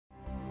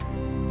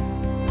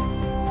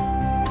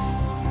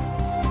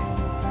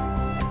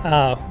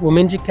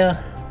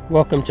Wominjeka,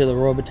 welcome to the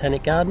Royal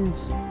Botanic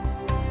Gardens.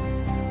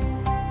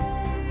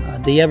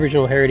 The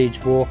Aboriginal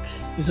Heritage Walk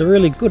is a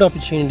really good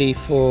opportunity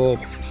for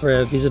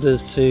our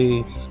visitors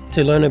to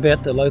learn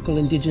about the local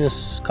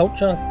Indigenous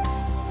culture.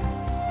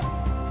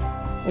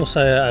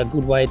 Also a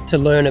good way to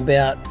learn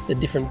about the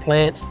different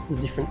plants, the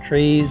different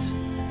trees,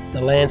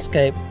 the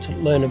landscape, to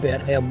learn about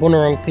how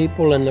Bunurong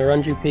people and the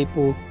Wurundjeri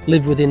people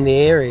live within the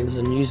areas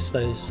and use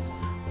those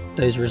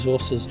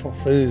resources for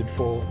food,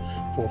 for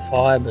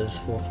fibres,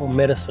 for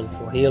medicine,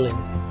 for healing.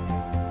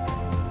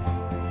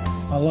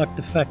 I like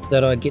the fact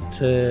that I get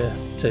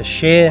to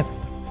share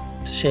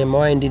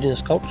my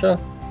Indigenous culture,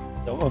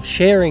 of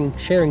sharing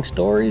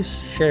stories,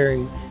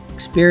 sharing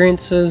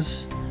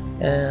experiences,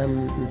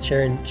 and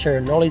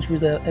sharing knowledge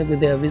with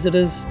our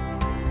visitors.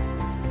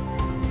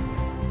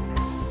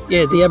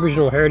 Yeah, the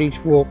Aboriginal Heritage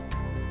Walk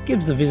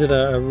gives the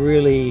visitor a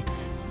really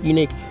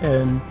unique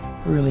and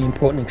really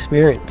important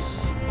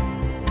experience.